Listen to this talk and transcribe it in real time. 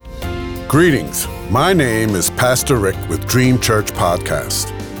Greetings. My name is Pastor Rick with Dream Church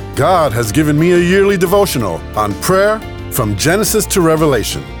Podcast. God has given me a yearly devotional on prayer from Genesis to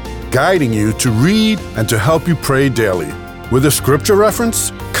Revelation, guiding you to read and to help you pray daily, with a scripture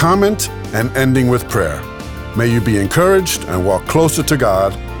reference, comment, and ending with prayer. May you be encouraged and walk closer to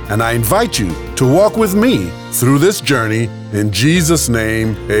God, and I invite you to walk with me through this journey. In Jesus'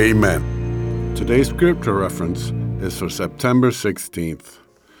 name, amen. Today's scripture reference is for September 16th.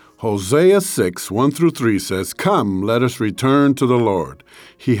 Hosea 6, 1-3 says, "Come, let us return to the Lord.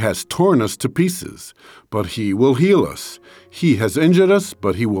 He has torn us to pieces, but He will heal us. He has injured us,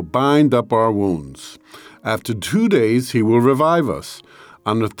 but He will bind up our wounds. After 2 days He will revive us.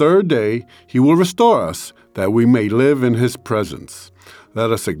 On the third day He will restore us, that we may live in His presence."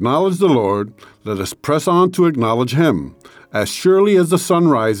 Let us acknowledge the Lord. Let us press on to acknowledge Him. As surely as the sun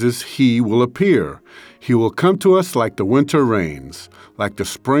rises, He will appear. He will come to us like the winter rains, like the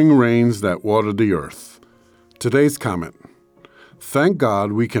spring rains that water the earth. Today's comment. Thank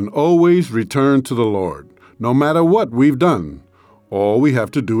God we can always return to the Lord, no matter what we've done. All we have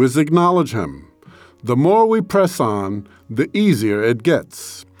to do is acknowledge Him. The more we press on, the easier it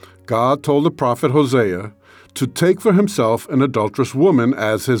gets. God told the prophet Hosea to take for himself an adulterous woman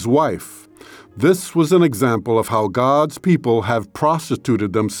as his wife. This was an example of how God's people have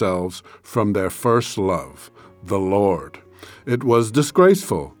prostituted themselves from their first love, the Lord. It was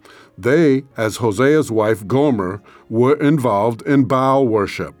disgraceful. They, as Hosea's wife Gomer, were involved in Baal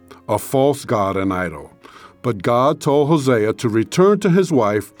worship, a false god and idol. But God told Hosea to return to his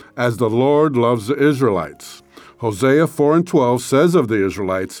wife as the Lord loves the Israelites. Hosea 4:12 says of the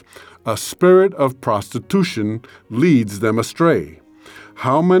Israelites, "A spirit of prostitution leads them astray."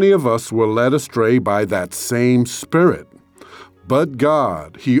 How many of us were led astray by that same spirit? But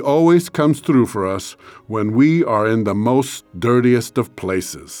God, He always comes through for us when we are in the most dirtiest of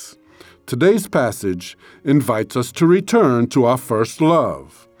places. Today's passage invites us to return to our first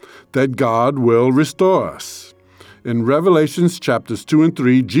love, that God will restore us. In Revelations chapters 2 and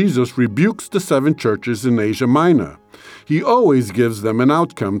 3, Jesus rebukes the 7 churches in Asia Minor. He always gives them an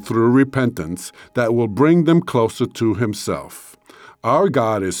outcome through repentance that will bring them closer to Himself. Our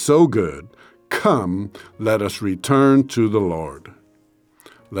God is so good. Come, let us return to the Lord.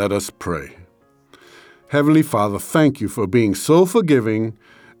 Let us pray. Heavenly Father, thank You for being so forgiving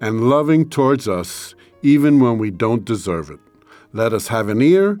and loving towards us, even when we don't deserve it. Let us have an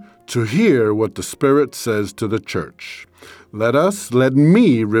ear to hear what the Spirit says to the church. Let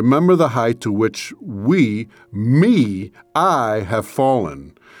me remember the height to which I have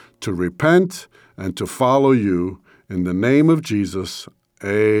fallen, to repent and to follow You. In the name of Jesus,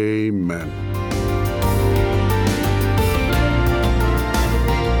 amen.